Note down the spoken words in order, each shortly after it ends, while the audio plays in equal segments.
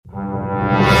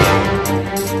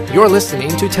You're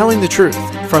listening to Telling the Truth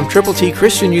from Triple T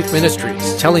Christian Youth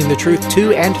Ministries, telling the truth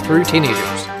to and through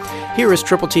teenagers. Here is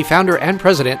Triple T founder and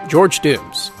president, George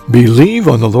Dooms. Believe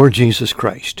on the Lord Jesus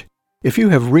Christ. If you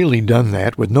have really done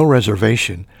that with no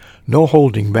reservation, no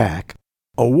holding back,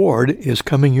 a reward is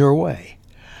coming your way.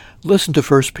 Listen to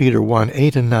 1 Peter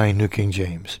 1:8 and 9, New King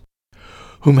James.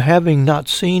 Whom having not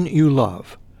seen you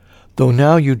love, though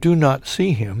now you do not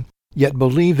see him, yet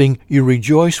believing you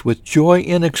rejoice with joy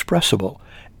inexpressible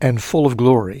and full of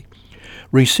glory,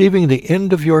 receiving the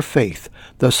end of your faith,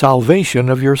 the salvation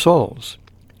of your souls.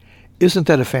 Isn't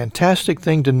that a fantastic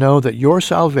thing to know that your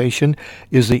salvation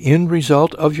is the end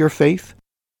result of your faith?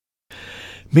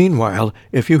 Meanwhile,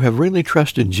 if you have really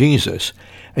trusted Jesus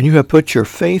and you have put your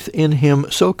faith in him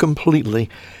so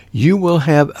completely, you will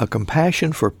have a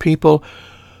compassion for people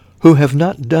who have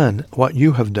not done what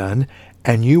you have done,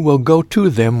 and you will go to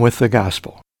them with the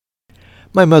gospel.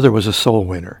 My mother was a soul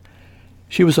winner.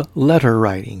 She was a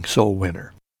letter-writing soul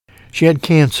winner. She had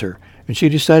cancer, and she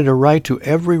decided to write to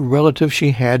every relative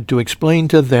she had to explain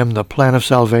to them the plan of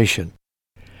salvation.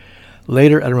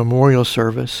 Later at a memorial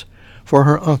service for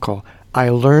her uncle, I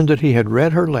learned that he had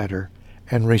read her letter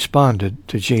and responded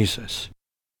to Jesus.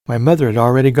 My mother had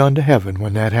already gone to heaven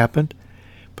when that happened,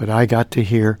 but I got to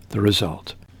hear the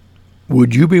result.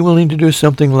 Would you be willing to do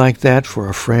something like that for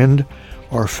a friend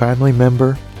or family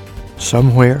member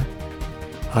somewhere?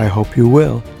 I hope you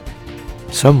will.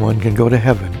 Someone can go to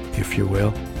heaven if you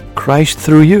will. Christ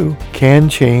through you can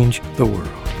change the world.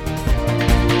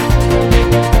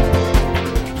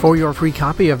 For your free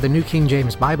copy of the New King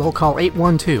James Bible, call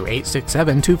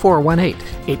 812-867-2418,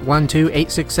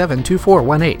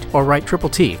 812-867-2418, or write Triple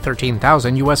T,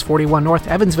 13,000 U.S. 41 North,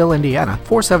 Evansville, Indiana,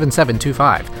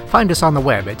 47725. Find us on the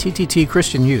web at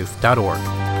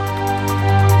tttchristianyouth.org.